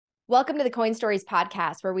Welcome to the Coin Stories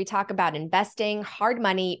podcast, where we talk about investing, hard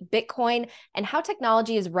money, Bitcoin, and how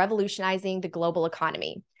technology is revolutionizing the global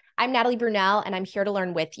economy. I'm Natalie Brunell, and I'm here to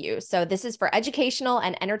learn with you. So this is for educational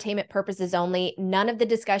and entertainment purposes only. None of the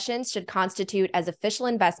discussions should constitute as official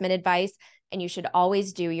investment advice, and you should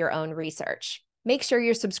always do your own research. Make sure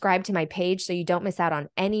you're subscribed to my page so you don't miss out on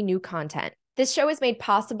any new content. This show is made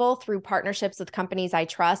possible through partnerships with companies I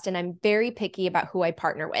trust, and I'm very picky about who I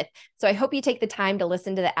partner with. So I hope you take the time to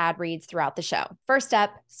listen to the ad reads throughout the show. First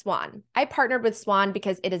up, Swan. I partnered with Swan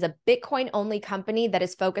because it is a Bitcoin-only company that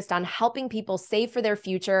is focused on helping people save for their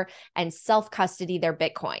future and self-custody their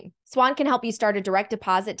Bitcoin. Swan can help you start a direct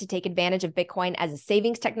deposit to take advantage of Bitcoin as a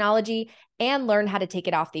savings technology and learn how to take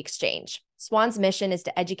it off the exchange. Swan's mission is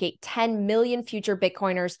to educate 10 million future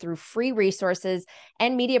Bitcoiners through free resources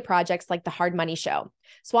and media projects like The Hard Money Show.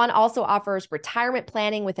 Swan also offers retirement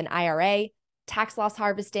planning with an IRA, tax loss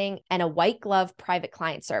harvesting, and a white glove private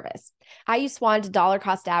client service. I use Swan to dollar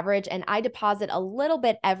cost average, and I deposit a little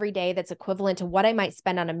bit every day that's equivalent to what I might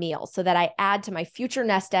spend on a meal so that I add to my future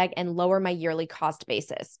nest egg and lower my yearly cost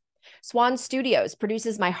basis. Swan Studios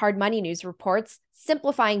produces my hard money news reports,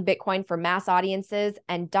 simplifying Bitcoin for mass audiences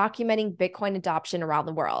and documenting Bitcoin adoption around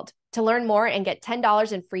the world. To learn more and get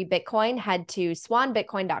 $10 in free Bitcoin, head to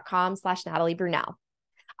swanbitcoin.com/Natalie Brunell.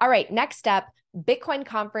 All right, next up, Bitcoin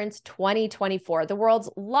Conference 2024. The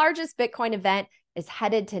world's largest Bitcoin event is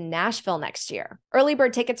headed to Nashville next year. Early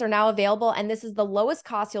bird tickets are now available, and this is the lowest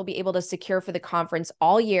cost you'll be able to secure for the conference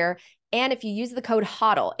all year. And if you use the code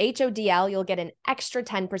HODL, HODL, you'll get an extra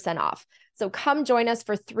 10% off. So come join us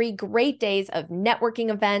for 3 great days of networking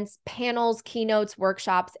events, panels, keynotes,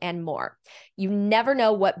 workshops, and more. You never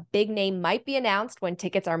know what big name might be announced when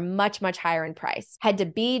tickets are much, much higher in price. Head to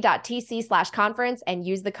b.tc/conference and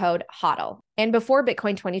use the code HODL. And before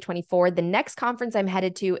Bitcoin 2024, the next conference I'm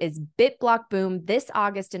headed to is BitBlock Boom this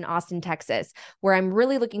August in Austin, Texas, where I'm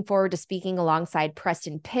really looking forward to speaking alongside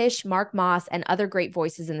Preston Pish, Mark Moss, and other great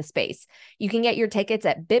voices in the space. You can get your tickets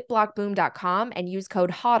at bitblockboom.com and use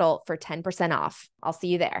code HODL for 10% off. I'll see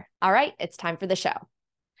you there. All right, it's time for the show.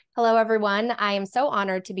 Hello, everyone. I am so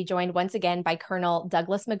honored to be joined once again by Colonel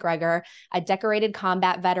Douglas Macgregor, a decorated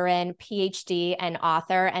combat veteran, PhD, and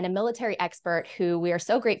author, and a military expert who we are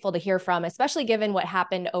so grateful to hear from, especially given what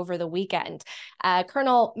happened over the weekend.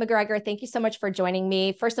 Colonel Macgregor, thank you so much for joining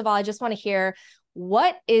me. First of all, I just want to hear,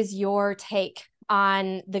 what is your take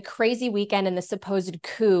on the crazy weekend and the supposed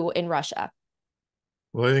coup in Russia?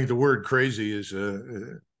 Well, I think the word crazy is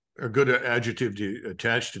a good adjective to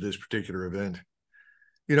attach to this particular event.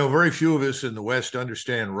 You know, very few of us in the West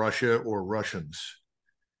understand Russia or Russians.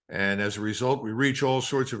 And as a result, we reach all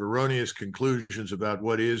sorts of erroneous conclusions about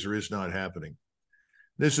what is or is not happening.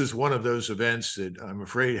 This is one of those events that I'm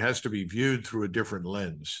afraid has to be viewed through a different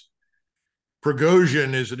lens.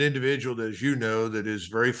 Prigozhin is an individual, as you know, that is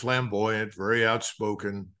very flamboyant, very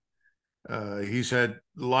outspoken. He's had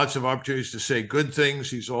lots of opportunities to say good things.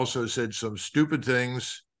 He's also said some stupid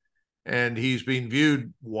things. And he's been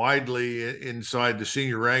viewed widely inside the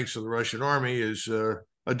senior ranks of the Russian army as a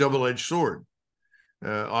double-edged sword.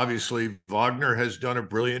 Obviously, Wagner has done a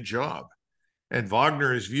brilliant job. And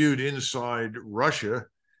Wagner is viewed inside Russia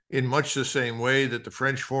in much the same way that the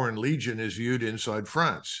French Foreign Legion is viewed inside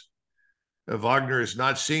France. Wagner is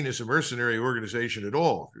not seen as a mercenary organization at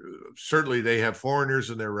all. Certainly, they have foreigners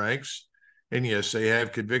in their ranks. And yes, they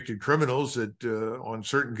have convicted criminals that on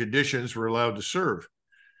certain conditions were allowed to serve.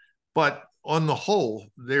 But on the whole,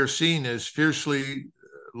 they're seen as fiercely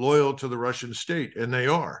loyal to the Russian state, and they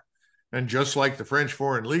are. And just like the French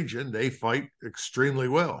Foreign Legion, they fight extremely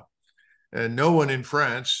well. And no one in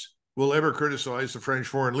France will ever criticize the French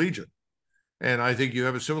Foreign Legion. And I think you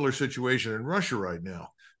have a similar situation in Russia right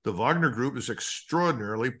now. The Wagner Group is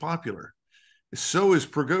extraordinarily popular. So is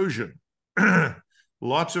Prigozhin.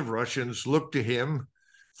 Lots of Russians look to him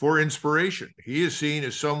for inspiration. He is seen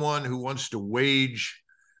as someone who wants to wage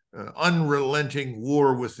unrelenting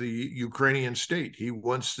war with the Ukrainian state. He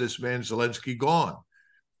wants this man Zelensky gone.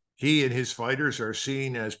 He and his fighters are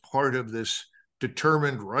seen as part of this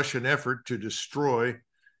determined Russian effort to destroy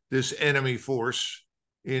this enemy force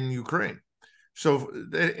in Ukraine. So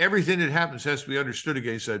everything that happens has to be understood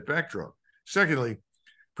against that backdrop. Secondly,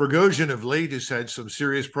 Prigozhin of late has had some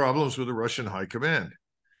serious problems with the Russian high command.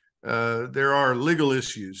 There are legal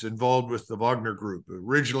issues involved with the Wagner Group.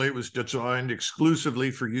 Originally, it was designed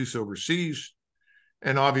exclusively for use overseas,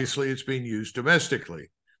 and obviously it's being used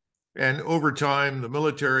domestically. And over time, the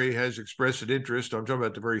military has expressed an interest, I'm talking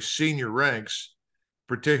about the very senior ranks,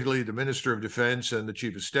 particularly the Minister of Defense and the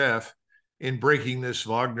Chief of Staff, in breaking this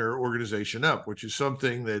Wagner organization up, which is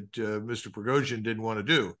something that Mr. Prigozhin didn't want to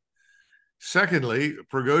do. Secondly,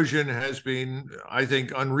 Prigozhin has been, I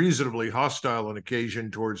think, unreasonably hostile on occasion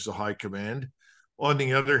towards the high command. On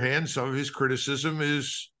the other hand, some of his criticism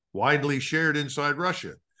is widely shared inside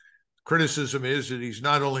Russia. Criticism is that he's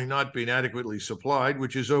not only not being adequately supplied,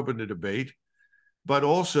 which is open to debate, but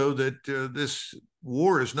also that this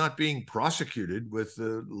war is not being prosecuted with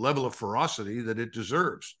the level of ferocity that it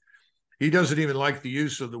deserves. He doesn't even like the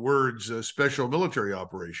use of the words special military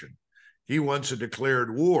operation. He wants a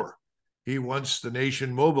declared war. He wants the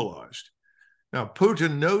nation mobilized. Now,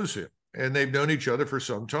 Putin knows him, and they've known each other for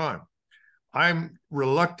some time. I'm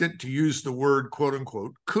reluctant to use the word, quote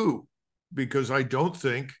unquote, coup, because I don't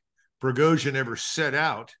think Prigozhin ever set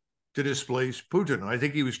out to displace Putin. I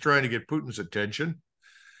think he was trying to get Putin's attention.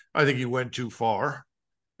 I think he went too far.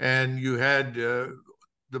 And you had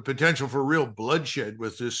the potential for real bloodshed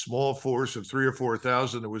with this small force of 3,000 or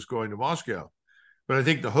 4,000 that was going to Moscow. But I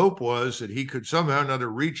think the hope was that he could somehow or another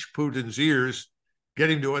reach Putin's ears, get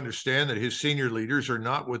him to understand that his senior leaders are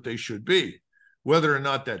not what they should be. Whether or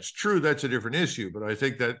not that's true, that's a different issue. But I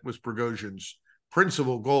think that was Prigozhin's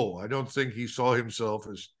principal goal. I don't think he saw himself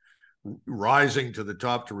as rising to the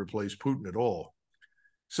top to replace Putin at all.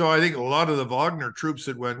 So I think a lot of the Wagner troops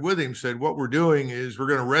that went with him said, what we're doing is we're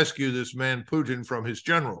going to rescue this man Putin from his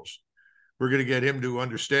generals. We're going to get him to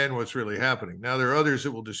understand what's really happening. Now, there are others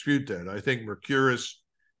that will dispute that. I think Mercouris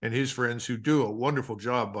and his friends, who do a wonderful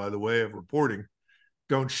job, by the way, of reporting,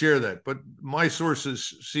 don't share that. But my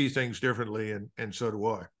sources see things differently, and so do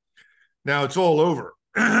I. Now, it's all over.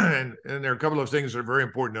 and there are a couple of things that are very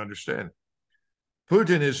important to understand.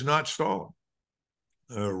 Putin is not Stalin.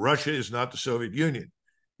 Russia is not the Soviet Union.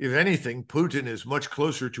 If anything, Putin is much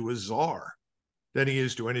closer to a czar than he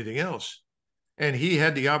is to anything else. And he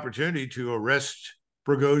had the opportunity to arrest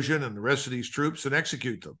Prigozhin and the rest of these troops and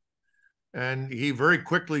execute them. And he very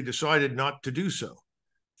quickly decided not to do so.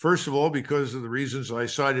 First of all, because of the reasons I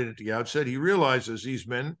cited at the outset, he realizes these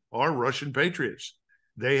men are Russian patriots.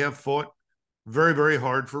 They have fought very, very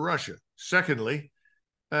hard for Russia. Secondly,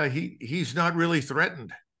 he's not really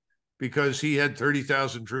threatened because he had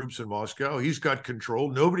 30,000 troops in Moscow. He's got control.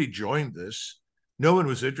 Nobody joined this. No one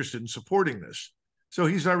was interested in supporting this. So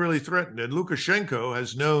he's not really threatened. And Lukashenko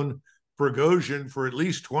has known Prigozhin for at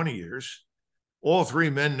least 20 years. All three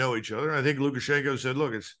men know each other. I think Lukashenko said,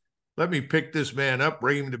 look, let me pick this man up,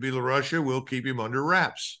 bring him to Belarusia. We'll keep him under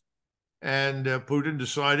wraps. And Putin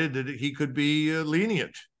decided that he could be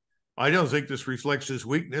lenient. I don't think this reflects his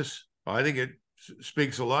weakness. I think it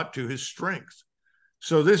speaks a lot to his strength.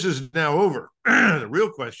 So this is now over. The real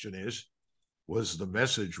question is, was the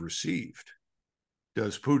message received?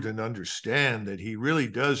 Does Putin understand that he really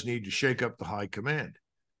does need to shake up the high command?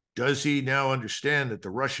 Does he now understand that the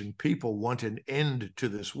Russian people want an end to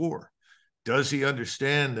this war? Does he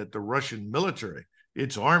understand that the Russian military,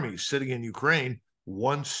 its army sitting in Ukraine,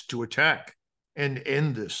 wants to attack and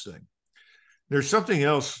end this thing? There's something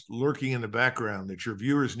else lurking in the background that your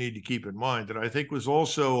viewers need to keep in mind that I think was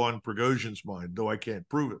also on Prigozhin's mind, though I can't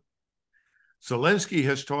prove it. Zelensky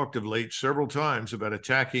has talked of late several times about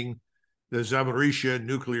attacking the Zaporizhzhia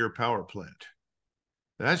nuclear power plant.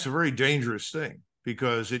 That's a very dangerous thing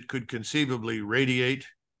because it could conceivably radiate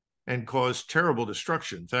and cause terrible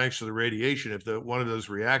destruction thanks to the radiation if one of those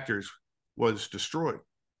reactors was destroyed.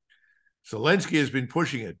 Zelensky has been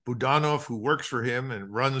pushing it. Budanov, who works for him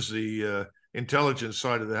and runs the intelligence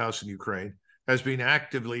side of the house in Ukraine, has been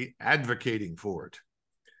actively advocating for it.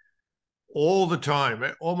 All the time,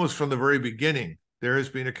 almost from the very beginning, there has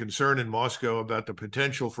been a concern in Moscow about the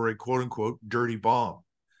potential for a quote-unquote dirty bomb.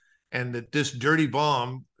 And that this dirty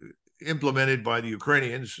bomb, implemented by the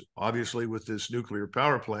Ukrainians, obviously with this nuclear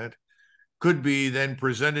power plant, could be then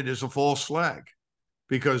presented as a false flag.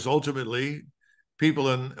 Because ultimately,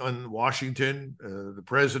 people in Washington, the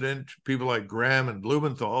president, people like Graham and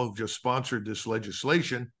Blumenthal, who've just sponsored this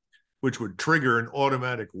legislation, which would trigger an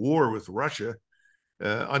automatic war with Russia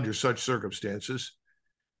under such circumstances,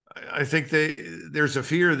 I think there's a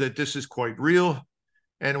fear that this is quite real.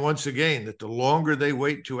 And once again, that the longer they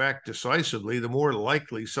wait to act decisively, the more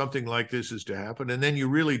likely something like this is to happen. And then you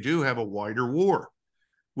really do have a wider war,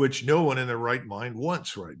 which no one in their right mind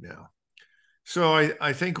wants right now. So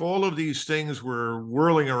I think all of these things were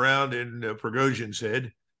whirling around in Prigozhin's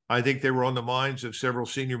head. I think they were on the minds of several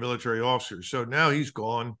senior military officers. So now he's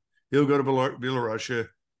gone. He'll go to Belarusia.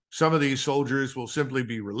 Some of these soldiers will simply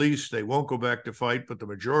be released. They won't go back to fight, but the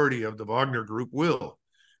majority of the Wagner group will.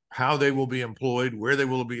 How they will be employed, where they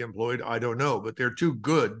will be employed, I don't know, but they're too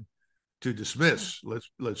good to dismiss.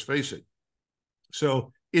 Let's face it.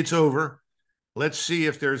 So it's over. Let's see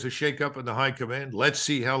if there's a shakeup in the high command. Let's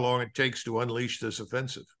see how long it takes to unleash this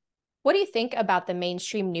offensive. What do you think about the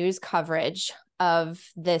mainstream news coverage of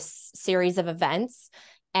this series of events?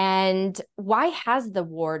 And why has the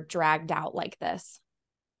war dragged out like this?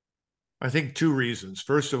 I think two reasons.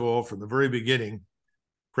 First of all, from the very beginning,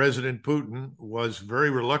 President Putin was very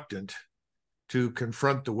reluctant to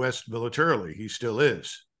confront the West militarily. He still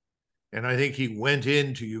is. And I think he went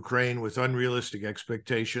into Ukraine with unrealistic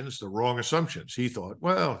expectations, the wrong assumptions. He thought,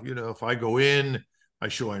 well, if I go in, I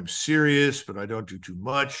show I'm serious, but I don't do too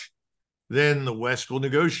much, then the West will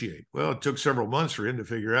negotiate. Well, it took several months for him to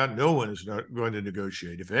figure out no one is not going to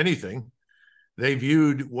negotiate. If anything, they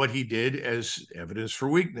viewed what he did as evidence for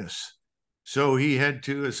weakness. So he had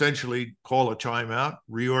to essentially call a timeout,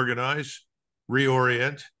 reorganize,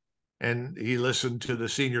 reorient, and he listened to the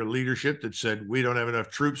senior leadership that said, we don't have enough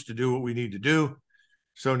troops to do what we need to do.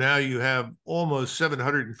 So now you have almost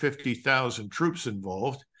 750,000 troops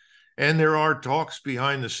involved. And there are talks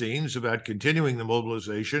behind the scenes about continuing the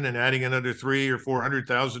mobilization and adding another 300,000 or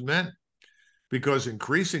 400,000 men, because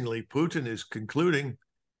increasingly Putin is concluding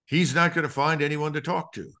he's not going to find anyone to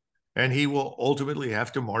talk to. And he will ultimately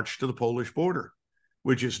have to march to the Polish border,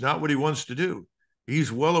 which is not what he wants to do.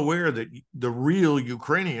 He's well aware that the real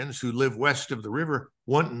Ukrainians who live west of the river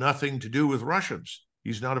want nothing to do with Russians.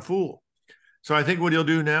 He's not a fool. So I think what he'll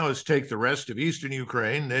do now is take the rest of eastern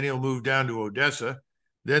Ukraine, then he'll move down to Odessa,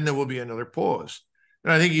 then there will be another pause.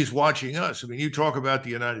 And I think he's watching us. I mean, you talk about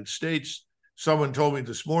the United States. Someone told me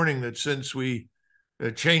this morning that since we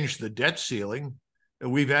changed the debt ceiling,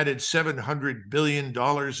 we've added $700 billion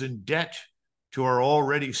in debt to our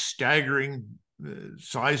already staggering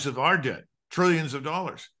size of our debt, trillions of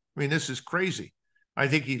dollars. I mean, this is crazy. I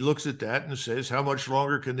think he looks at that and says, how much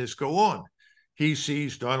longer can this go on? He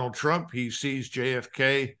sees Donald Trump, he sees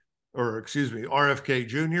RFK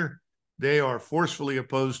Jr. They are forcefully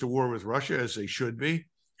opposed to war with Russia, as they should be.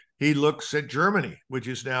 He looks at Germany, which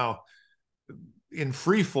is now in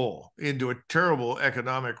free fall into a terrible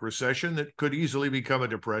economic recession that could easily become a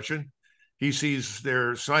depression. He sees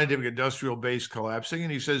their scientific industrial base collapsing,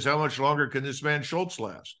 and he says, how much longer can this man Schultz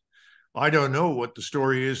last? I don't know what the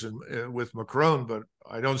story is with Macron, but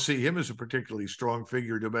I don't see him as a particularly strong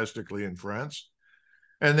figure domestically in France.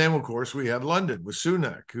 And then, of course, we have London with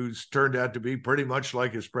Sunak, who's turned out to be pretty much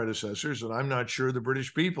like his predecessors. And I'm not sure the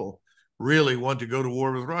British people really want to go to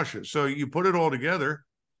war with Russia. So you put it all together,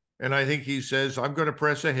 and I think he says, I'm going to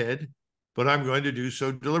press ahead, but I'm going to do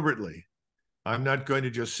so deliberately. I'm not going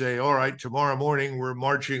to just say, all right, tomorrow morning we're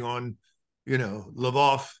marching on,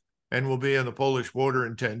 Lvov, and we'll be on the Polish border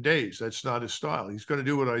in 10 days. That's not his style. He's going to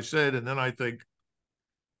do what I said. And then I think,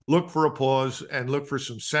 look for a pause and look for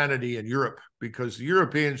some sanity in Europe, because the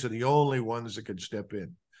Europeans are the only ones that can step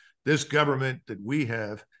in. This government that we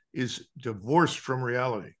have is divorced from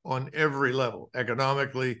reality on every level,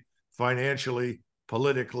 economically, financially,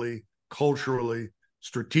 politically, culturally,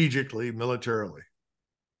 strategically, militarily.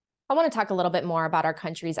 I want to talk a little bit more about our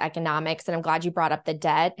country's economics, and I'm glad you brought up the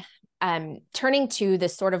debt. Turning to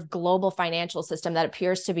this sort of global financial system that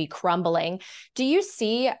appears to be crumbling, do you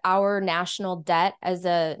see our national debt as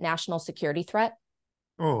a national security threat?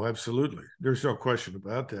 Oh, absolutely. There's no question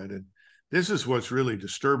about that. And this is what's really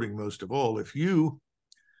disturbing most of all. If you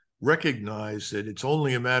recognize that it's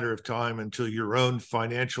only a matter of time until your own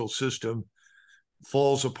financial system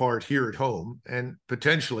falls apart here at home, and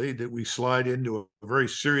potentially that we slide into a very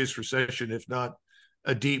serious recession, if not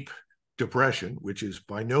a deep depression, which is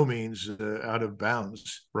by no means out of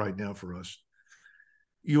bounds right now for us.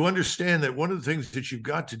 You understand that one of the things that you've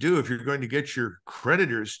got to do if you're going to get your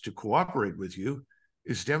creditors to cooperate with you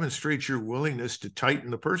is demonstrate your willingness to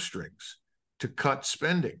tighten the purse strings, to cut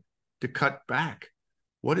spending, to cut back.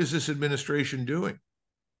 What is this administration doing?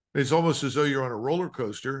 It's almost as though you're on a roller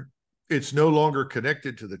coaster. It's no longer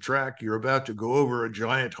connected to the track. You're about to go over a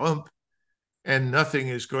giant hump, and nothing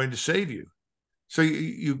is going to save you. So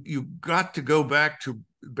you got to go back to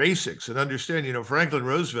basics and understand, Franklin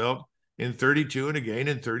Roosevelt in 32 and again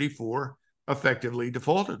in 34 effectively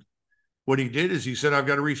defaulted. What he did is he said, I've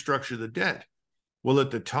got to restructure the debt. Well,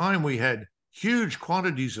 at the time, we had huge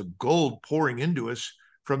quantities of gold pouring into us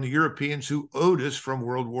from the Europeans who owed us from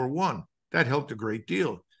World War I. That helped a great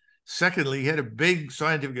deal. Secondly, he had a big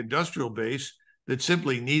scientific industrial base that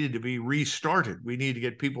simply needed to be restarted. We need to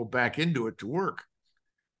get people back into it to work.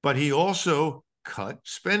 But he also cut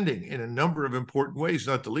spending in a number of important ways,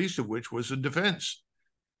 not the least of which was in defense.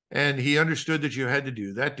 And he understood that you had to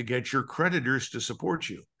do that to get your creditors to support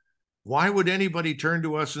you. Why would anybody turn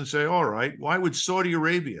to us and say, all right, why would Saudi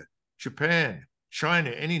Arabia, Japan, China,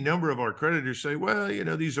 any number of our creditors say, well,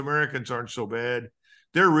 these Americans aren't so bad.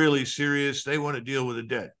 They're really serious. They want to deal with the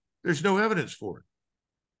debt. There's no evidence for it.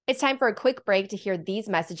 It's time for a quick break to hear these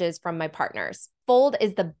messages from my partners. Fold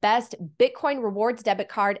is the best Bitcoin rewards debit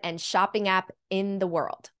card and shopping app in the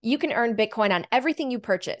world. You can earn Bitcoin on everything you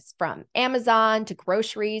purchase, from Amazon to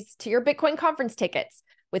groceries to your Bitcoin conference tickets,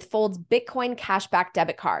 with Fold's Bitcoin cashback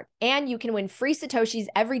debit card. And you can win free Satoshis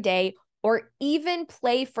every day or even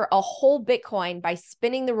play for a whole Bitcoin by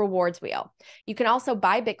spinning the rewards wheel. You can also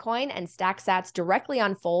buy Bitcoin and stack sats directly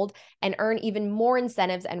on Fold and earn even more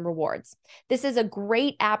incentives and rewards. This is a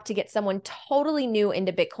great app to get someone totally new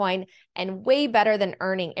into Bitcoin and way better than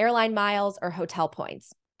earning airline miles or hotel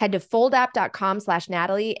points. Head to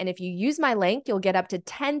foldapp.com/Natalie, and if you use my link, you'll get up to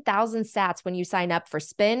 10,000 sats when you sign up for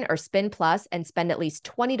Spin or Spin Plus and spend at least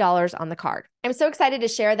 $20 on the card. I'm so excited to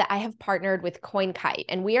share that I have partnered with CoinKite,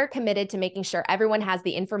 and we are committed to making sure everyone has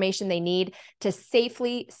the information they need to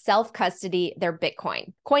safely self-custody their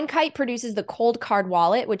Bitcoin. CoinKite produces the Cold Card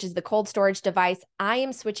Wallet, which is the cold storage device I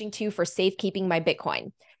am switching to for safekeeping my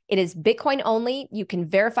Bitcoin. It is Bitcoin only. You can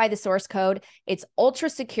verify the source code. It's ultra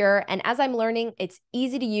secure. And as I'm learning, it's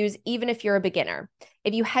easy to use even if you're a beginner.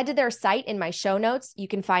 If you head to their site in my show notes, you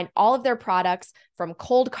can find all of their products, from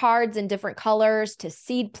cold cards in different colors to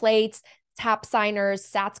seed plates, tap signers,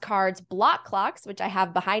 sats cards, block clocks, which I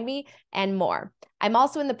have behind me, and more. I'm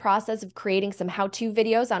also in the process of creating some how-to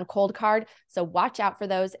videos on cold card, so watch out for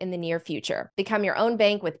those in the near future. Become your own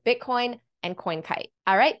bank with Bitcoin and CoinKite.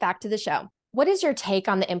 All right, back to the show. What is your take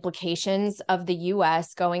on the implications of the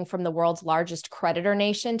US going from the world's largest creditor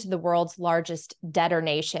nation to the world's largest debtor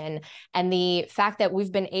nation, and the fact that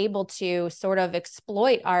we've been able to sort of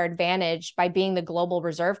exploit our advantage by being the global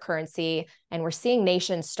reserve currency, and we're seeing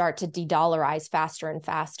nations start to de-dollarize faster and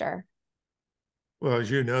faster? Well,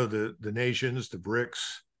 as you know, the nations, the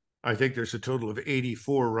BRICS, I think there's a total of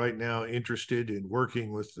 84 right now interested in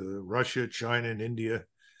working with Russia, China, and India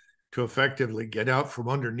to effectively get out from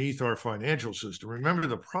underneath our financial system. Remember,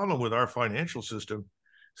 the problem with our financial system,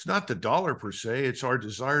 it's not the dollar per se, it's our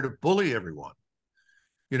desire to bully everyone.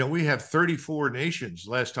 You know, we have 34 nations,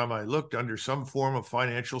 last time I looked, under some form of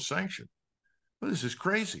financial sanction. Well, this is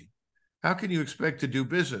crazy. How can you expect to do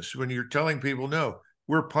business when you're telling people, no,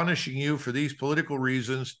 we're punishing you for these political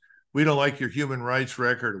reasons. We don't like your human rights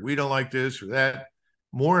record. Or we don't like this or that.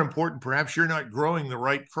 More important, perhaps you're not growing the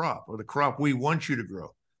right crop or the crop we want you to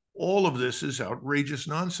grow. All of this is outrageous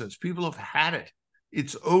nonsense. People have had it.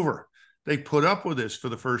 It's over. They put up with this for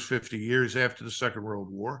the first 50 years after the Second World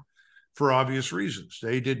War for obvious reasons.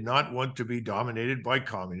 They did not want to be dominated by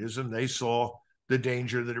communism. They saw the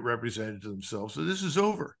danger that it represented to themselves. So this is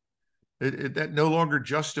over. That no longer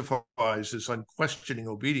justifies this unquestioning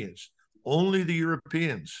obedience. Only the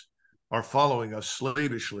Europeans are following us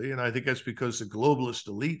slavishly, and I think that's because the globalist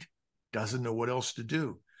elite doesn't know what else to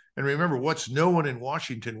do. And remember, what's no one in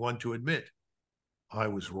Washington want to admit? I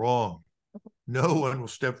was wrong. No one will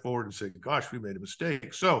step forward and say, gosh, we made a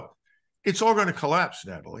mistake. So it's all going to collapse,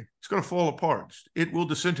 Natalie. It's going to fall apart. It will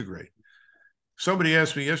disintegrate. Somebody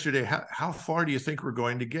asked me yesterday, how far do you think we're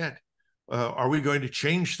going to get? Are we going to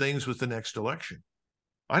change things with the next election?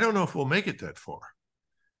 I don't know if we'll make it that far.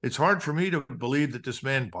 It's hard for me to believe that this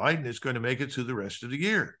man Biden is going to make it through the rest of the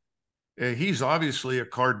year. He's obviously a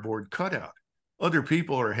cardboard cutout. Other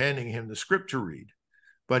people are handing him the script to read,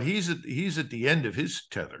 but he's at the end of his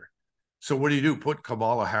tether. So what do? Put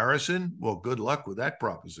Kamala Harris in? Well, good luck with that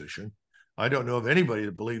proposition. I don't know of anybody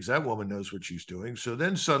that believes that woman knows what she's doing. So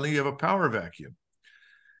then suddenly you have a power vacuum.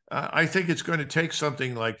 I think it's going to take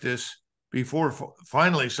something like this before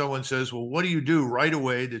finally someone says, well, what do you do right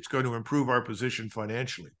away that's going to improve our position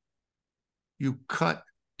financially? You cut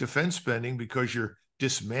defense spending because you're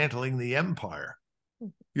dismantling the empire.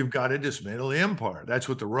 You've got to dismantle the empire. That's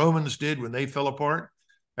what the Romans did when they fell apart.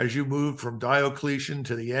 As you moved from Diocletian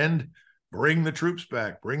to the end, bring the troops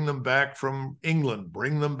back, bring them back from England,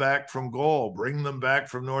 bring them back from Gaul, bring them back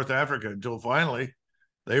from North Africa, until finally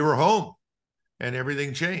they were home and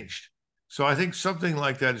everything changed. So I think something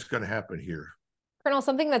like that is going to happen here. Colonel,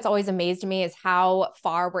 something that's always amazed me is how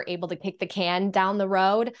far we're able to kick the can down the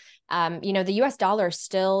road. The US dollar is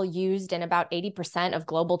still used in about 80% of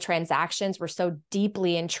global transactions. We're so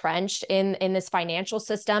deeply entrenched in this financial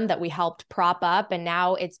system that we helped prop up, and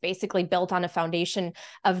now it's basically built on a foundation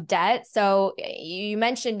of debt. So you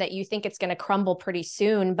mentioned that you think it's going to crumble pretty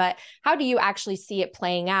soon, but how do you actually see it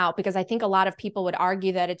playing out? Because I think a lot of people would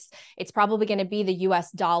argue that it's probably going to be the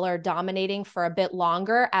US dollar dominating for a bit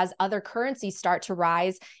longer as other currencies start to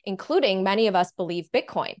rise, including, many of us believe,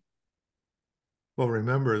 Bitcoin. Well,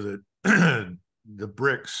 remember that the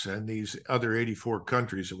BRICS and these other 84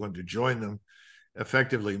 countries that want to join them,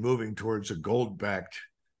 effectively moving towards a gold-backed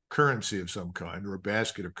currency of some kind, or a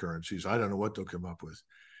basket of currencies. I don't know what they'll come up with.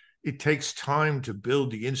 it takes time to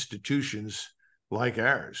build the institutions like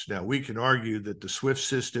ours. Now, we can argue that the SWIFT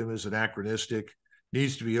system is anachronistic,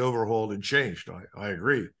 needs to be overhauled and changed. I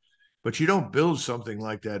agree. But you don't build something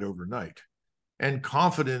like that overnight. And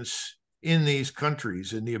confidence in these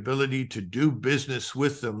countries, in the ability to do business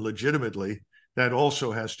with them legitimately, that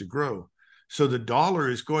also has to grow. So the dollar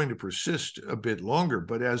is going to persist a bit longer,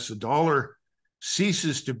 but as the dollar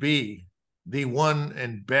ceases to be the one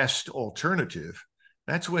and best alternative,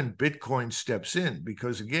 that's when Bitcoin steps in.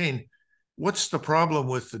 Because again, what's the problem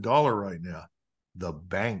with the dollar right now? The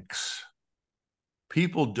banks.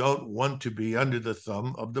 People don't want to be under the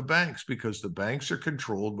thumb of the banks because the banks are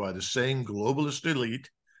controlled by the same globalist elite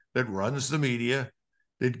that runs the media,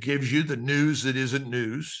 that gives you the news that isn't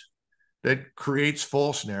news, that creates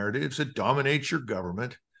false narratives, that dominates your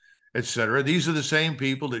government, etc. These are the same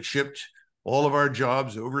people that shipped all of our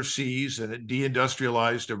jobs overseas and it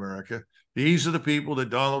deindustrialized America. These are the people that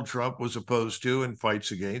Donald Trump was opposed to and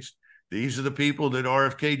fights against. These are the people that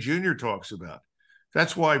RFK Jr. talks about.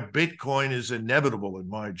 That's why Bitcoin is inevitable in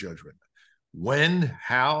my judgment. When,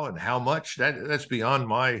 how, and how much, that's beyond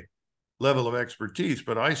my level of expertise,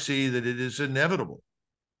 but I see that it is inevitable.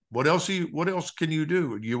 What else can you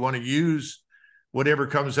do? Do you want to use whatever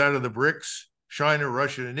comes out of the BRICS, China,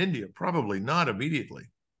 Russia, and India? Probably not immediately.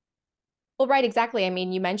 Well, right, exactly. I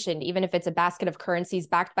mean, you mentioned even if it's a basket of currencies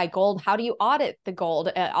backed by gold, how do you audit the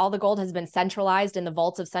gold? All the gold has been centralized in the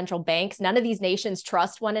vaults of central banks. None of these nations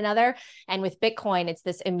trust one another. And with Bitcoin, it's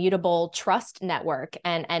this immutable trust network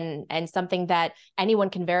and something that anyone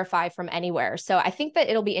can verify from anywhere. So I think that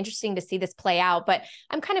it'll be interesting to see this play out. But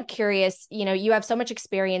I'm kind of curious, you have so much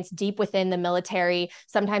experience deep within the military.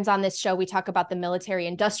 Sometimes on this show, we talk about the military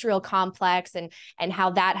industrial complex and how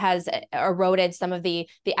that has eroded some of the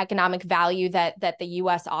economic value that the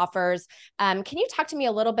US offers. Can you talk to me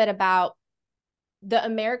a little bit about the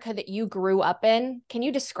America that you grew up in? Can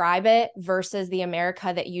you describe it versus the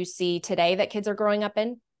America that you see today that kids are growing up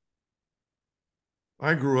in?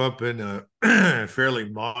 I grew up in a fairly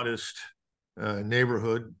modest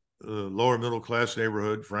neighborhood, lower middle class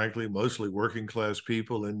neighborhood, frankly, mostly working class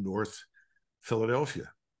people in North Philadelphia.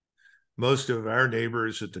 Most of our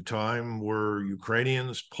neighbors at the time were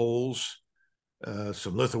Ukrainians, Poles,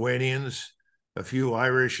 some Lithuanians, a few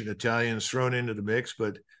Irish and Italians thrown into the mix,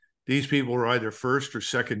 but these people were either first or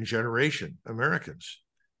second generation Americans.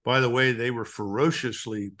 By the way, they were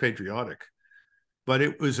ferociously patriotic, but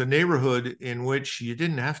it was a neighborhood in which you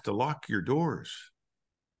didn't have to lock your doors.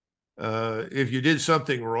 If you did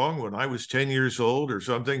something wrong when I was 10 years old or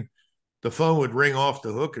something, the phone would ring off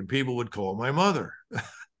the hook and people would call my mother.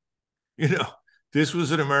 This was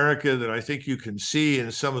an America that I think you can see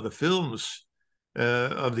in some of the films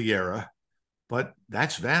of the era, but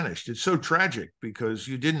that's vanished. It's so tragic because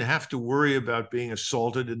you didn't have to worry about being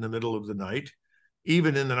assaulted in the middle of the night.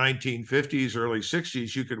 Even in the 1950s, early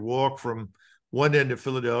 60s, you could walk from one end of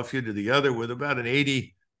Philadelphia to the other with about an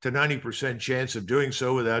 80 to 90% chance of doing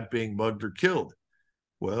so without being mugged or killed.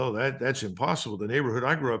 Well, that's impossible. The neighborhood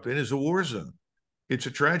I grew up in is a war zone. It's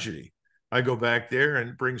a tragedy. I go back there and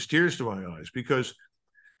it brings tears to my eyes because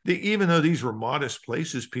even though these were modest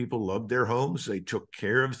places, people loved their homes. They took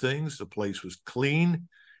care of things. The place was clean.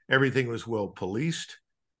 Everything was well policed.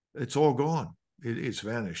 It's all gone. It's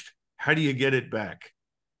vanished. How do you get it back?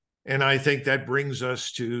 And I think that brings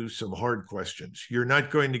us to some hard questions. You're not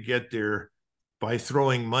going to get there by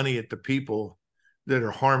throwing money at the people that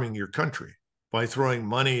are harming your country, by throwing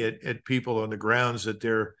money at people on the grounds that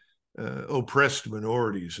they're oppressed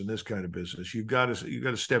minorities and this kind of business. You've got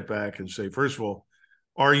to step back and say, first of all,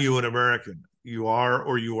 are you an American? You are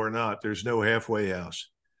or you are not. There's no halfway house.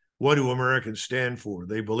 What do Americans stand for?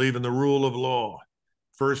 They believe in the rule of law,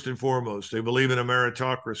 first and foremost. They believe in a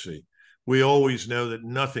meritocracy. We always know that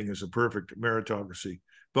nothing is a perfect meritocracy,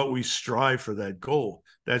 but we strive for that goal.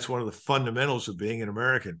 That's one of the fundamentals of being an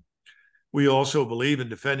American. We also believe in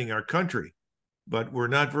defending our country, but we're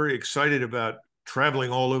not very excited about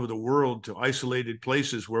traveling all over the world to isolated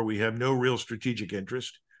places where we have no real strategic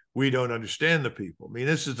interest. We don't understand the people. I mean,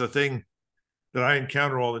 this is the thing that I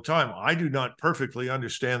encounter all the time. I do not perfectly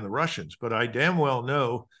understand the Russians, but I damn well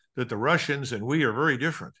know that the Russians and we are very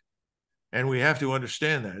different. And we have to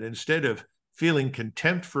understand that. Instead of feeling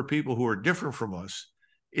contempt for people who are different from us,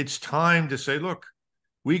 it's time to say, look,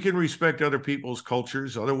 we can respect other people's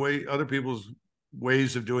cultures, other people's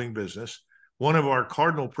ways of doing business. One of our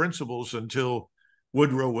cardinal principles until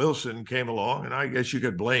Woodrow Wilson came along, and I guess you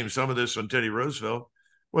could blame some of this on Teddy Roosevelt,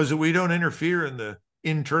 was that we don't interfere in the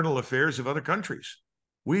internal affairs of other countries.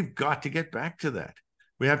 We've got to get back to that.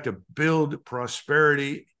 We have to build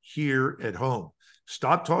prosperity here at home.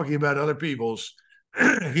 Stop talking about other people's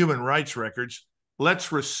human rights records.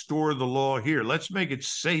 Let's restore the law here. Let's make it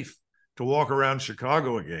safe to walk around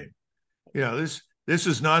Chicago again. This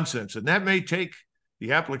is nonsense. And that may take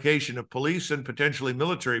the application of police and potentially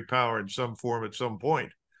military power in some form at some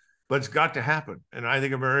point. But it's got to happen. And I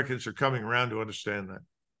think Americans are coming around to understand that.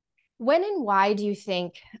 When and why do you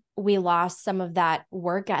think we lost some of that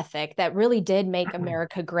work ethic that really did make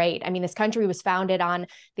America great? I mean, this country was founded on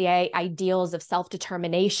the ideals of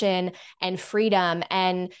self-determination and freedom,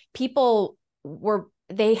 and people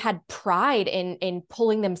they had pride in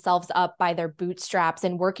pulling themselves up by their bootstraps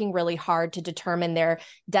and working really hard to determine their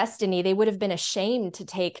destiny. They would have been ashamed to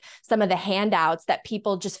take some of the handouts that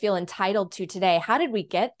people just feel entitled to today. How did we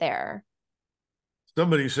get there?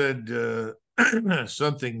 Somebody said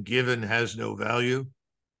something given has no value.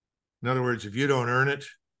 In other words, if you don't earn it,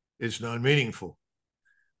 it's not meaningful.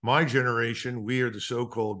 My generation, we are the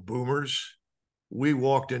so-called boomers. We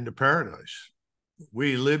walked into paradise.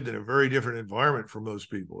 We lived in a very different environment for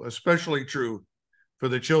most people, especially true for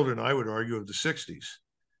the children, I would argue, of the 60s.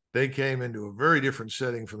 They came into a very different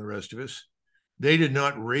setting from the rest of us. They did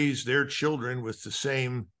not raise their children with the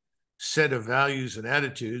same set of values and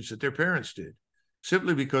attitudes that their parents did,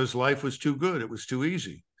 simply because life was too good. It was too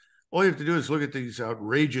easy. All you have to do is look at these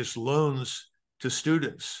outrageous loans to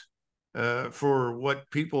students for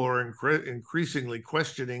what people are increasingly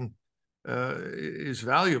questioning is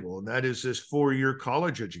valuable, and that is this 4-year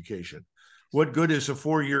college education. What good is a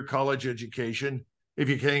 4-year college education if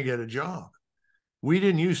you can't get a job? We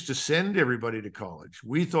didn't used to send everybody to college.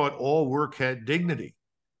 We thought all work had dignity.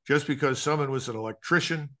 Just because someone was an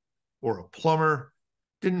electrician or a plumber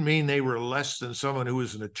didn't mean they were less than someone who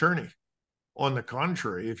was an attorney. On the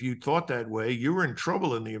contrary, if you thought that way, you were in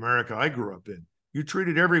trouble in the America I grew up in. You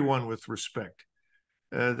treated everyone with respect.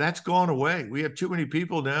 That's gone away. We have too many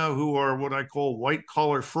people now who are what I call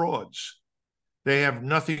white-collar frauds. They have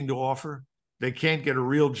nothing to offer. They can't get a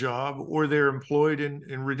real job, or they're employed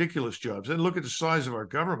in ridiculous jobs. And look at the size of our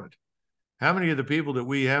government. How many of the people that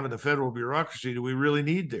we have in the federal bureaucracy do we really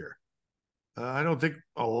need there? I don't think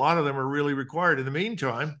a lot of them are really required. In the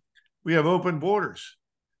meantime, we have open borders.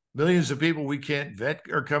 Millions of people we can't vet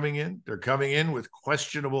are coming in. They're coming in with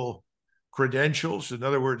questionable credentials. In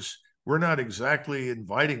other words, we're not exactly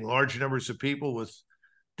inviting large numbers of people with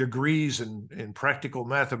degrees in practical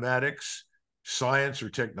mathematics, science, or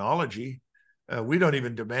technology. We don't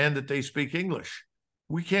even demand that they speak English.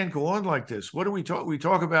 We can't go on like this. What do we talk? We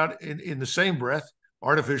talk about in the same breath,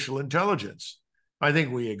 artificial intelligence. I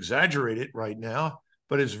think we exaggerate it right now,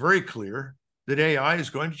 but it's very clear that AI is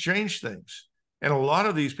going to change things. And a lot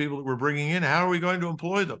of these people that we're bringing in, how are we going to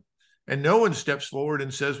employ them? And no one steps forward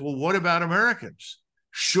and says, well, what about Americans?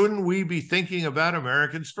 Shouldn't we be thinking about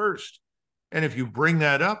Americans first? And if you bring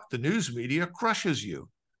that up, the news media crushes you.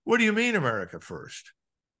 What do you mean America first?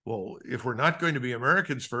 Well, if we're not going to be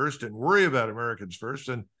Americans first and worry about Americans first,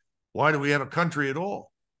 then why do we have a country at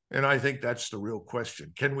all? And I think that's the real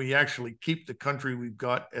question. Can we actually keep the country we've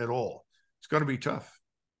got at all? It's going to be tough.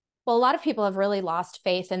 Well, a lot of people have really lost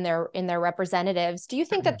faith in their representatives. Do you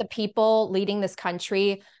think that the people leading this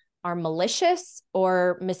country are malicious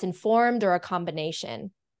or misinformed or a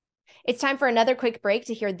combination? It's time for another quick break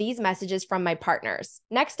to hear these messages from my partners.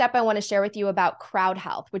 Next up, I want to share with you about Crowd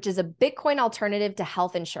Health, which is a Bitcoin alternative to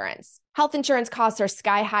health insurance. Health insurance costs are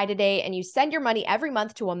sky high today, and you send your money every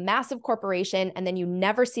month to a massive corporation, and then you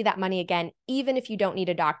never see that money again, even if you don't need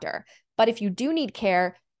a doctor. But if you do need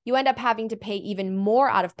care, you end up having to pay even more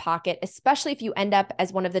out of pocket, especially if you end up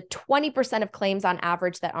as one of the 20% of claims on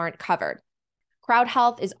average that aren't covered. Crowd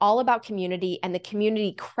Health is all about community, and the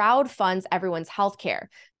community crowdfunds everyone's healthcare.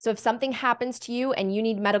 So if something happens to you and you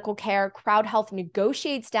need medical care, Crowd Health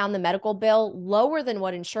negotiates down the medical bill lower than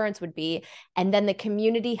what insurance would be, and then the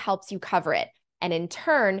community helps you cover it. And in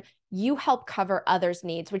turn, you help cover others'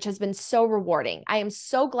 needs, which has been so rewarding. I am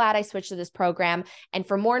so glad I switched to this program. And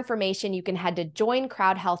for more information, you can head to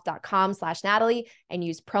joincrowdhealth.com/Natalie and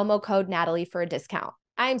use promo code Natalie for a discount.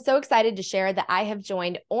 I am so excited to share that I have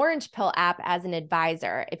joined Orange Pill app as an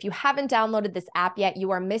advisor. If you haven't downloaded this app yet,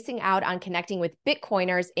 you are missing out on connecting with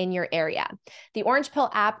Bitcoiners in your area. The Orange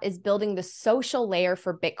Pill app is building the social layer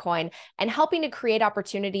for Bitcoin and helping to create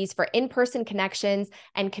opportunities for in-person connections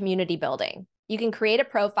and community building. You can create a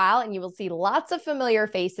profile and you will see lots of familiar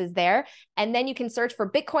faces there. And then you can search for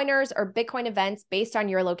Bitcoiners or Bitcoin events based on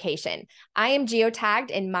your location. I am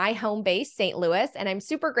geotagged in my home base, St. Louis, and I'm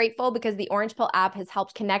super grateful because the Orange Pill app has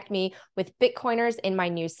helped connect me with Bitcoiners in my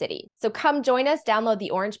new city. So come join us, download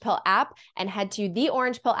the Orange Pill app, and head to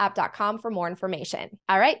theorangepillapp.com for more information.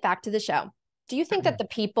 All right, back to the show. Do you think that the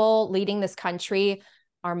people leading this country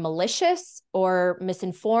are malicious or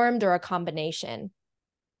misinformed or a combination?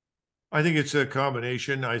 I think it's a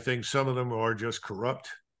combination. I think some of them are just corrupt.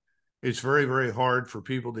 It's very, very hard for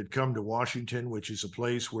people that come to Washington, which is a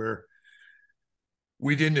place where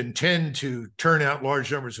we didn't intend to turn out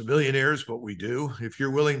large numbers of millionaires, but we do. If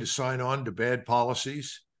you're willing to sign on to bad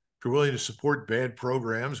policies, if you're willing to support bad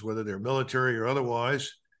programs, whether they're military or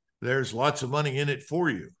otherwise, there's lots of money in it for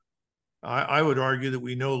you. I would argue that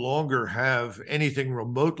we no longer have anything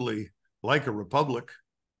remotely like a republic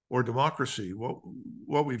or democracy.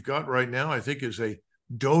 What we've got right now, I think, is a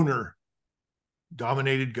donor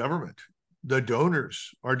dominated government. The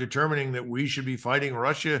donors are determining that we should be fighting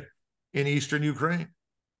Russia in eastern Ukraine.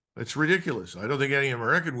 It's ridiculous. I don't think any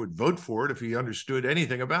American would vote for it if he understood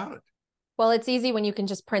anything about it. Well, it's easy when you can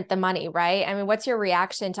just print the money, right? I mean, what's your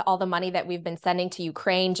reaction to all the money that we've been sending to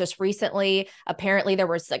Ukraine just recently? Apparently, there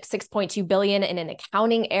was like 6.2 billion in an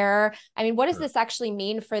accounting error. I mean, what does this actually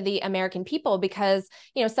mean for the American people? Because,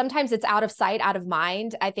 sometimes it's out of sight, out of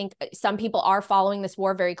mind. I think some people are following this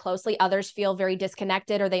war very closely. Others feel very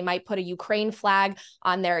disconnected, or they might put a Ukraine flag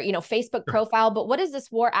on their, Facebook profile. But what does this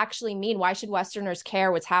war actually mean? Why should Westerners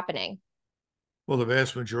care what's happening? Well, the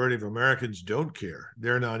vast majority of Americans don't care.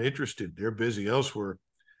 They're not interested. They're busy elsewhere.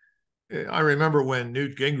 I remember when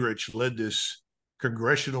Newt Gingrich led this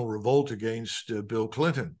congressional revolt against Bill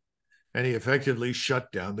Clinton, and he effectively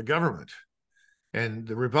shut down the government. And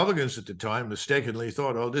the Republicans at the time mistakenly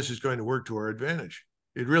thought, oh, this is going to work to our advantage.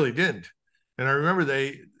 It really didn't. And I remember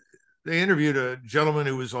they interviewed a gentleman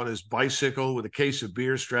who was on his bicycle with a case of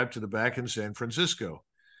beer strapped to the back in San Francisco.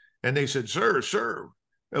 And they said, sir,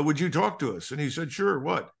 would you talk to us? And he said, sure,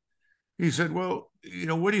 what? He said, well,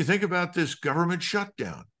 what do you think about this government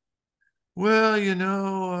shutdown?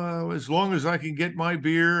 Well, as long as I can get my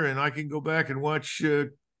beer and I can go back and watch,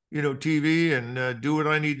 TV and do what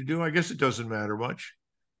I need to do, I guess it doesn't matter much.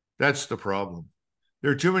 That's the problem.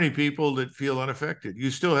 There are too many people that feel unaffected.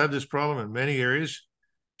 You still have this problem in many areas.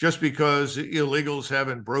 Just because illegals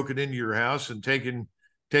haven't broken into your house and taken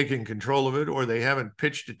control of it, or they haven't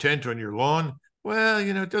pitched a tent on your lawn, well,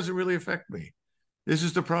 it doesn't really affect me. This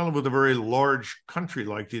is the problem with a very large country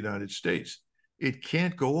like the United States. It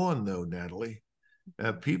can't go on, though, Natalie.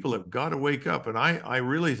 People have got to wake up. And I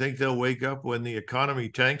really think they'll wake up when the economy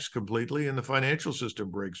tanks completely and the financial system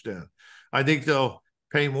breaks down. I think they'll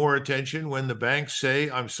pay more attention when the banks say,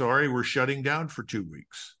 I'm sorry, we're shutting down for 2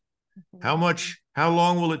 weeks. How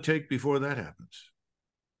long will it take before that happens?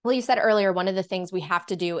 Well, you said earlier, one of the things we have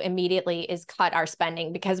to do immediately is cut our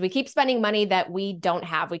spending because we keep spending money that we don't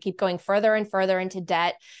have. We keep going further and further into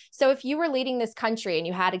debt. So if you were leading this country and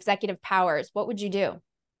you had executive powers, what would you do?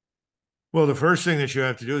 Well, the first thing that you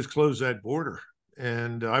have to do is close that border.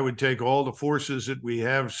 And I would take all the forces that we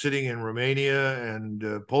have sitting in Romania and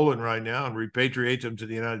Poland right now and repatriate them to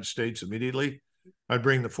the United States immediately. I'd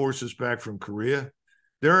bring the forces back from Korea.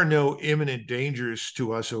 There are no imminent dangers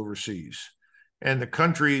to us overseas. And the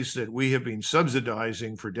countries that we have been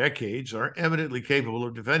subsidizing for decades are eminently capable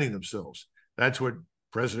of defending themselves. That's what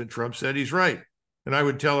President Trump said. He's right. And I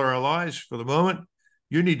would tell our allies, for the moment,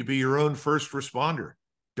 you need to be your own first responder.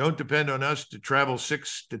 Don't depend on us to travel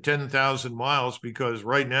 6,000 to 10,000 miles because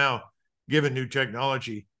right now, given new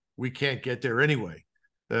technology, we can't get there anyway.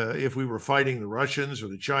 If we were fighting the Russians or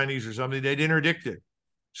the Chinese or something, they'd interdict it.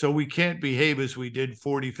 So we can't behave as we did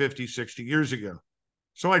 40, 50, 60 years ago.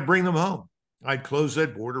 So I'd bring them home. I'd close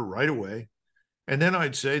that border right away. And then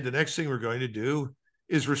I'd say the next thing we're going to do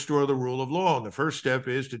is restore the rule of law. And the first step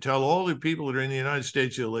is to tell all the people that are in the United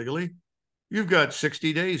States illegally, you've got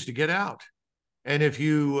 60 days to get out. And if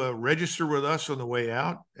you register with us on the way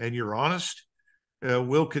out and you're honest,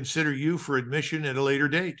 we'll consider you for admission at a later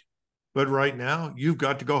date. But right now, you've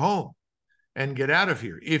got to go home and get out of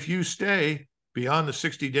here. If you stay beyond the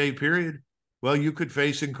 60-day period, well, you could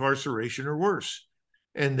face incarceration or worse.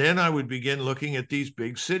 And then I would begin looking at these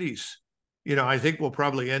big cities. I think we'll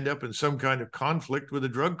probably end up in some kind of conflict with the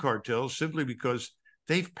drug cartels simply because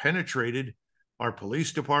they've penetrated our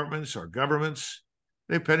police departments, our governments.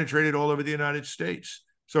 They've penetrated all over the United States.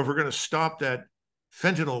 So if we're going to stop that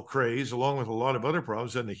fentanyl craze, along with a lot of other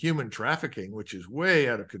problems, and the human trafficking, which is way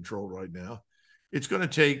out of control right now, it's going to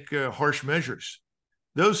take harsh measures.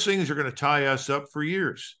 Those things are going to tie us up for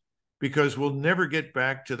years, because we'll never get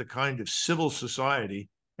back to the kind of civil society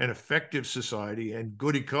and effective society and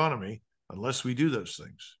good economy unless we do those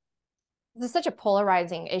things. This is such a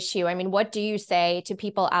polarizing issue. I mean, what do you say to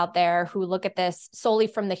people out there who look at this solely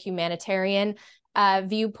from the humanitarian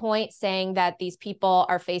viewpoint, saying that these people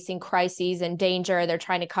are facing crises and danger. They're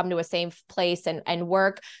trying to come to a safe place and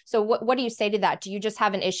work. So what do you say to that? Do you just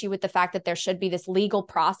have an issue with the fact that there should be this legal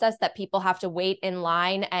process that people have to wait in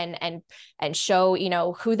line and show,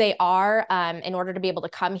 who they are in order to be able to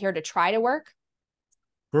come here to try to work?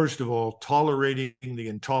 First of all, tolerating the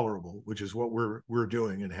intolerable, which is what we're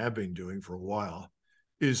doing and have been doing for a while,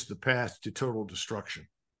 is the path to total destruction.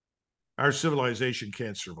 Our civilization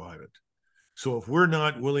can't survive it. So if we're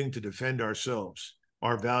not willing to defend ourselves,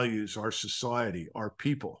 our values, our society, our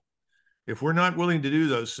people, if we're not willing to do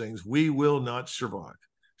those things, we will not survive.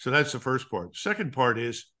 So that's the first part. Second part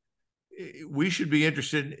is we should be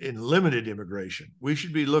interested in limited immigration. We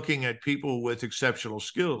should be looking at people with exceptional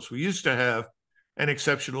skills. We used to have an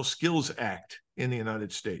Exceptional Skills Act in the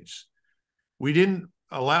United States. We didn't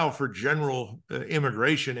allow for general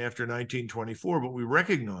immigration after 1924, but we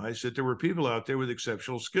recognized that there were people out there with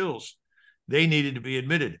exceptional skills. They needed to be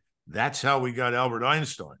admitted. That's how we got Albert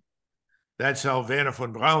Einstein. That's how Wernher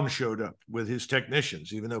von Braun showed up with his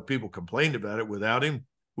technicians. Even though people complained about it, without him,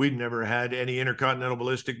 we'd never had any intercontinental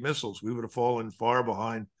ballistic missiles. We would have fallen far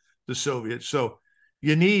behind the Soviets. So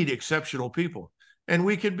you need exceptional people. And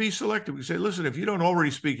we can be selective. We say, listen, if you don't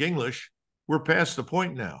already speak English, we're past the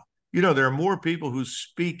point now. There are more people who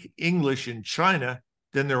speak English in China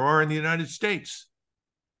than there are in the United States.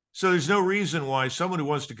 So there's no reason why someone who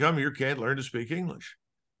wants to come here can't learn to speak English.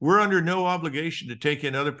 We're under no obligation to take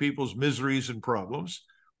in other people's miseries and problems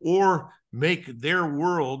or make their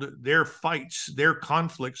world, their fights, their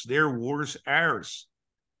conflicts, their wars ours.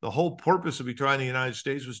 The whole purpose of trying the United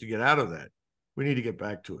States was to get out of that. We need to get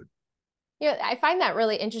back to it. I find that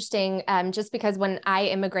really interesting, just because when I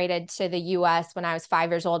immigrated to the US when I was 5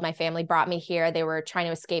 years old, my family brought me here. They were trying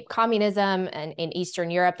to escape communism and in Eastern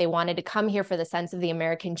Europe. They wanted to come here for the sense of the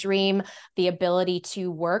American dream, the ability to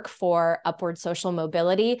work for upward social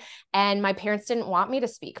mobility. And my parents didn't want me to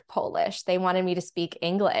speak Polish. They wanted me to speak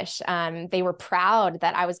English. They were proud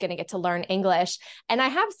that I was going to get to learn English. And I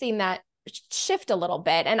have seen that shift a little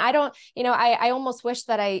bit. And I don't, I almost wish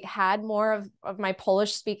that I had more of my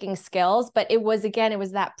Polish speaking skills, but it was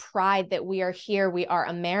that pride that we are here, we are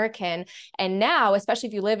American. And now, especially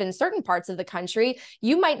if you live in certain parts of the country,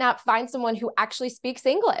 you might not find someone who actually speaks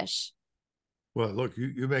English. Well, look,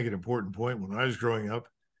 you make an important point. When I was growing up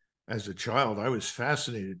as a child, I was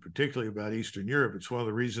fascinated, particularly about Eastern Europe. It's one of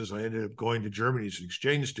the reasons I ended up going to Germany as an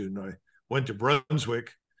exchange student. I went to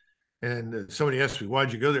Brunswick. And somebody asked me,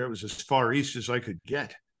 why'd you go there? It was as far east as I could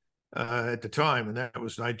get at the time, and that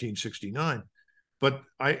was 1969. But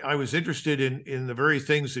I was interested in the very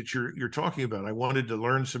things that you're talking about. I wanted to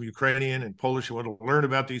learn some Ukrainian and Polish. I wanted to learn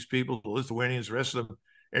about these people, the Lithuanians, the rest of them.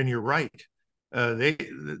 And you're right.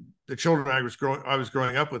 The children I was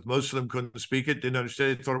growing up with, most of them couldn't speak it, didn't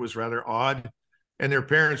understand it, thought it was rather odd. And their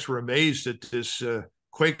parents were amazed that this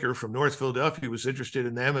Quaker from North Philadelphia was interested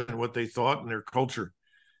in them and what they thought and their culture.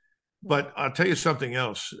 But I'll tell you something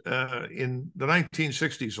else. In the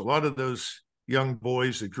 1960s, a lot of those young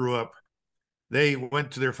boys that grew up, they went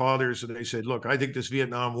to their fathers and they said, look, I think this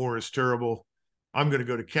Vietnam War is terrible. I'm going to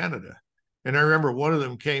go to Canada. And I remember one of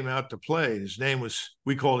them came out to play. His name was,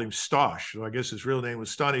 we called him Stosh. So I guess his real name was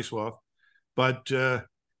Stanisław. But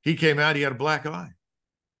he came out, he had a black eye.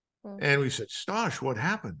 And we said, Stosh, what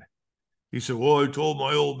happened? He said, well, I told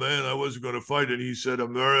my old man I wasn't going to fight it. He said,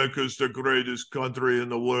 America's the greatest country in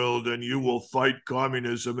the world, and you will fight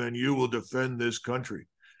communism, and you will defend this country.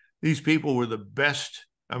 These people were the best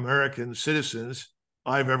American citizens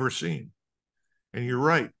I've ever seen. And you're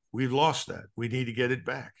right. We've lost that. We need to get it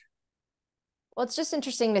back. Well, it's just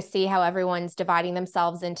interesting to see how everyone's dividing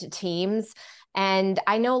themselves into teams. And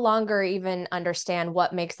I no longer even understand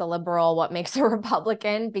what makes a liberal, what makes a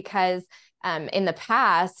Republican, because in the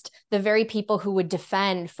past, the very people who would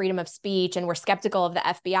defend freedom of speech and were skeptical of the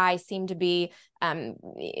FBI seem to be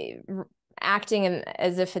acting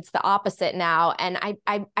as if it's the opposite now. And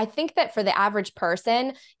I think that for the average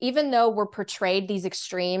person, even though we're portrayed these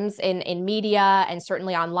extremes in media and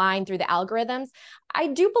certainly online through the algorithms, I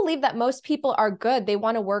do believe that most people are good. They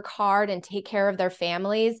want to work hard and take care of their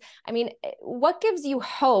families. I mean, what gives you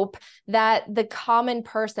hope that the common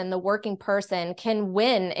person, the working person, can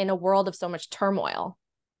win in a world of so much turmoil?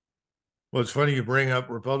 Well, it's funny you bring up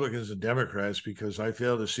Republicans and Democrats, because I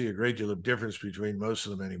fail to see a great deal of difference between most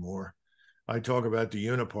of them anymore. I talk about the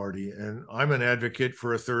uniparty, and I'm an advocate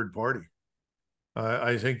for a third party.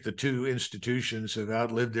 I think the two institutions have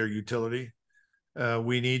outlived their utility.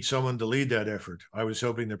 We need someone to lead that effort. I was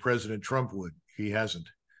hoping that President Trump would. He hasn't.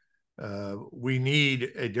 We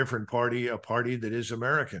need a different party, a party that is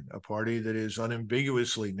American, a party that is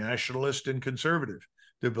unambiguously nationalist and conservative.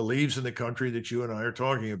 that believes in the country that you and I are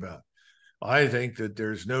talking about. I think that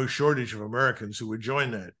there's no shortage of Americans who would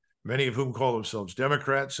join that, many of whom call themselves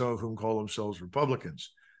Democrats, some of whom call themselves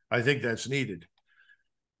Republicans. I think that's needed.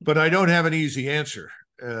 But I don't have an easy answer.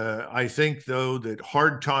 I think, though, that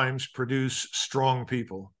hard times produce strong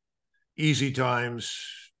people. Easy times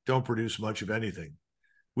don't produce much of anything.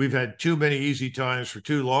 We've had too many easy times for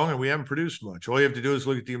too long, and we haven't produced much. All you have to do is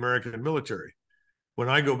look at the American military. When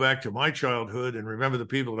I go back to my childhood and remember the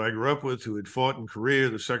people that I grew up with who had fought in Korea,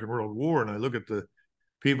 the Second World War, and I look at the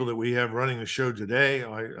people that we have running the show today,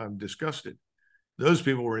 I'm disgusted. Those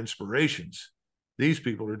people were inspirations. These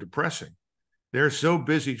people are depressing. They're so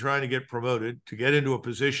busy trying to get promoted, to get into a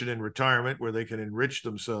position in retirement where they can enrich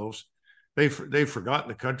themselves. They've forgotten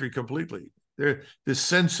the country completely. The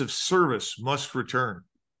sense of service must return.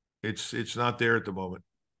 It's not there at the moment.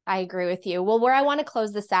 I agree with you. Well, where I want to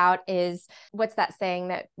close this out is, what's that saying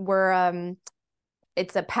that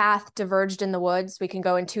it's a path diverged in the woods. We can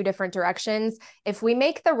go in two different directions. If we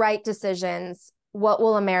make the right decisions, what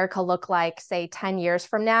will America look like, say, 10 years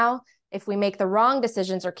from now? If we make the wrong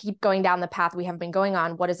decisions or keep going down the path we have been going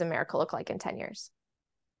on, what does America look like in 10 years?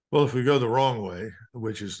 Well, if we go the wrong way,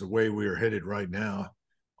 which is the way we are headed right now,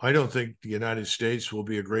 I don't think the United States will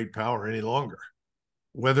be a great power any longer.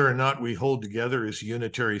 Whether or not we hold together as a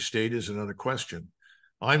unitary state is another question.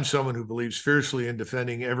 I'm someone who believes fiercely in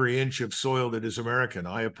defending every inch of soil that is American.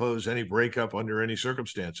 I oppose any breakup under any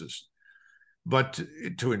circumstances. But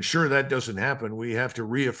to ensure that doesn't happen, we have to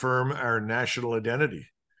reaffirm our national identity.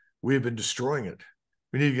 We have been destroying it.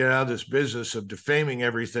 We need to get out of this business of defaming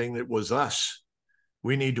everything that was us.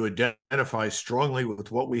 We need to identify strongly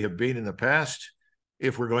with what we have been in the past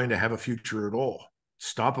if we're going to have a future at all.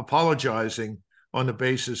 Stop apologizing on the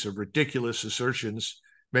basis of ridiculous assertions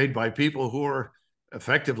made by people who are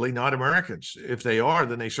effectively not Americans. If they are,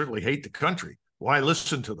 then they certainly hate the country. Why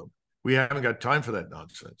listen to them? We haven't got time for that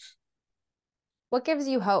nonsense. What gives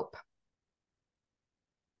you hope?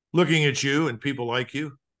 Looking at you and people like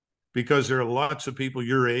you, because there are lots of people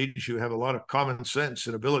your age who have a lot of common sense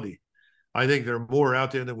and ability. I think there are more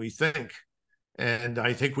out there than we think. And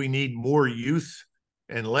I think we need more youth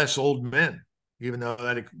and less old men, even though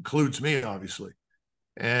that includes me, obviously.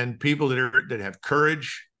 And people that have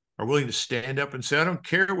courage, are willing to stand up and say, I don't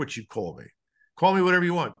care what you call me. Call me whatever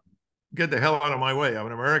you want. Get the hell out of my way. I'm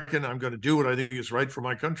an American. I'm going to do what I think is right for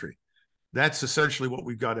my country. That's essentially what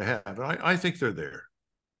we've got to have. And I think they're there.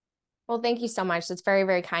 Well, thank you so much. That's very,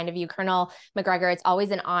 very kind of you, Colonel Macgregor. It's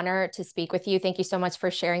always an honor to speak with you. Thank you so much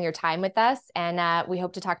for sharing your time with us. And we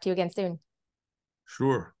hope to talk to you again soon.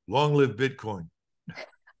 Sure. Long live Bitcoin.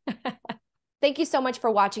 Thank you so much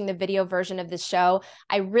for watching the video version of this show.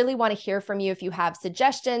 I really want to hear from you. If you have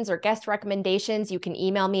suggestions or guest recommendations, you can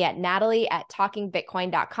email me at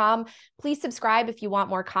natalie@talkingbitcoin.com. Please subscribe if you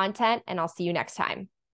want more content, and I'll see you next time.